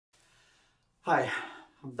Hi,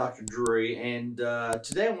 I'm Dr. Drury, and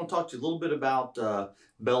today I want to talk to you a little bit about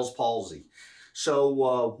Bell's palsy.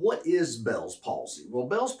 So, what is Bell's palsy? Well,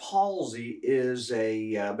 Bell's palsy is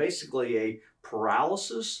basically a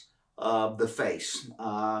paralysis of the face.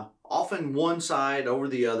 Often one side over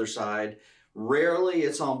the other side. Rarely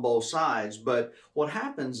it's on both sides, but what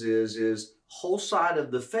happens is whole side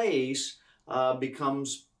of the face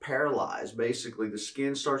becomes paralyzed. Basically, the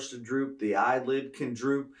skin starts to droop, the eyelid can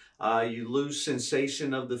droop, you lose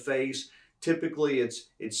sensation of the face. Typically, it's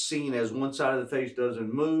seen as one side of the face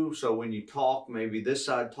doesn't move, so when you talk, maybe this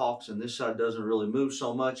side talks and this side doesn't really move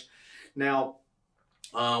so much. Now,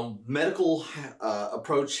 medical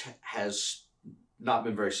approach has not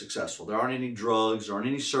been very successful. There aren't any drugs, there aren't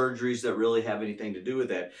any surgeries that really have anything to do with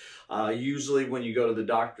that. Usually when you go to the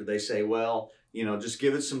doctor, they say, well, you know, just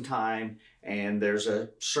give it some time and there's a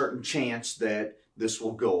certain chance that this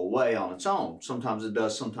will go away on its own. Sometimes it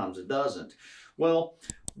does, sometimes it doesn't. Well,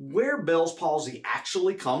 where Bell's palsy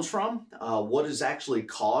actually comes from, what is actually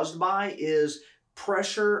caused by, is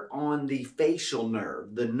pressure on the facial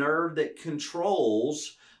nerve, the nerve that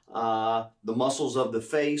controls the muscles of the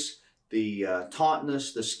face, the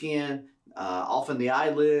tautness, the skin, often the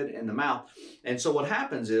eyelid and the mouth. And so what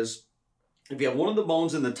happens is, if you have one of the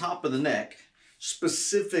bones in the top of the neck,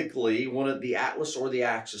 specifically one of the atlas or the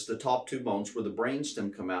axis, the top two bones where the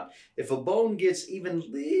brainstem come out, if a bone gets even a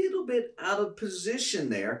little bit out of position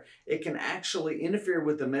there, it can actually interfere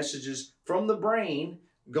with the messages from the brain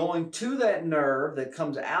going to that nerve that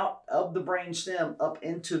comes out of the brainstem up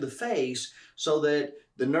into the face, so that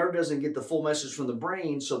the nerve doesn't get the full message from the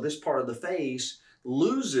brain, so this part of the face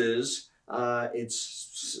loses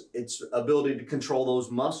its ability to control those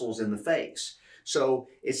muscles in the face. So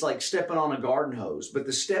it's like stepping on a garden hose, but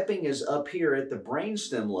the stepping is up here at the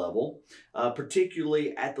brainstem level,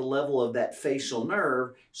 particularly at the level of that facial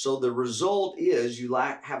nerve. So the result is you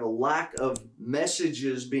have a lack of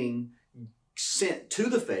messages being sent to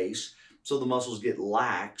the face, so the muscles get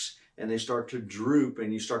lax and they start to droop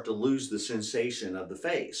and you start to lose the sensation of the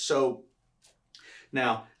face. So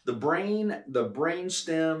now the brain, the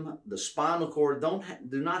brainstem, the spinal cord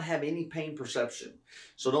do not have any pain perception.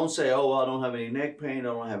 So don't say, oh, well, I don't have any neck pain,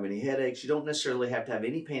 I don't have any headaches. You don't necessarily have to have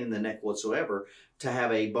any pain in the neck whatsoever to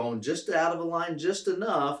have a bone just out of a line, just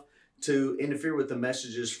enough to interfere with the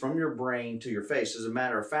messages from your brain to your face. As a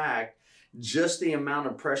matter of fact, just the amount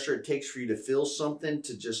of pressure it takes for you to feel something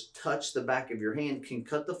to just touch the back of your hand can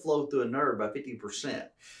cut the flow through a nerve by 50%.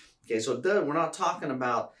 Okay, so we're not talking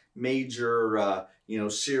about major,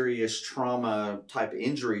 serious trauma type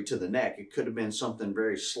injury to the neck. It could have been something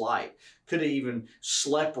very slight. Could have even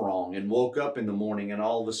slept wrong and woke up in the morning and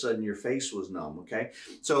all of a sudden your face was numb, okay?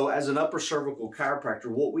 So as an upper cervical chiropractor,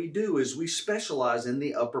 what we do is we specialize in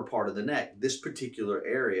the upper part of the neck, this particular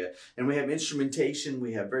area. And we have instrumentation,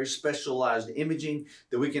 we have very specialized imaging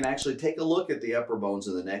that we can actually take a look at the upper bones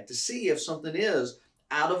of the neck to see if something is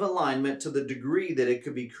out of alignment to the degree that it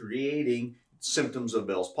could be creating symptoms of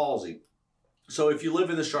Bell's palsy. So if you live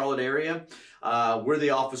in the Charlotte area, we're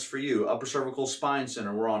the office for you. Upper Cervical Spine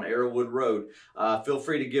Center. We're on Arrowwood Road. Feel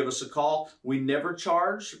free to give us a call. We never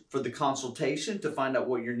charge for the consultation to find out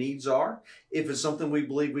what your needs are. If it's something we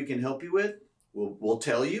believe we can help you with, we'll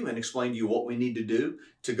tell you and explain to you what we need to do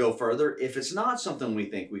to go further. If it's not something we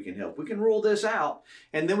think we can help, we can rule this out,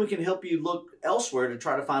 and then we can help you look elsewhere to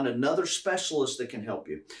try to find another specialist that can help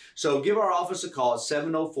you. So give our office a call at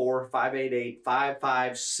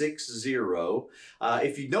 704-588-5560.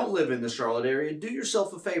 If you don't live in the Charlotte area, do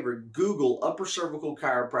yourself a favor. Google Upper Cervical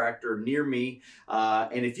Chiropractor near me.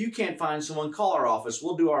 And if you can't find someone, call our office.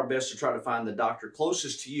 We'll do our best to try to find the doctor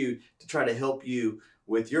closest to you to try to help you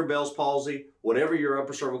with your Bell's palsy, whatever your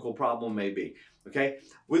upper cervical problem may be. Okay,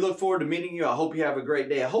 we look forward to meeting you. I hope you have a great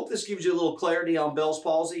day. I hope this gives you a little clarity on Bell's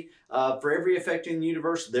palsy. For every effect in the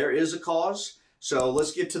universe, there is a cause. So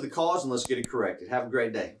let's get to the cause and let's get it corrected. Have a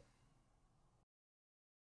great day.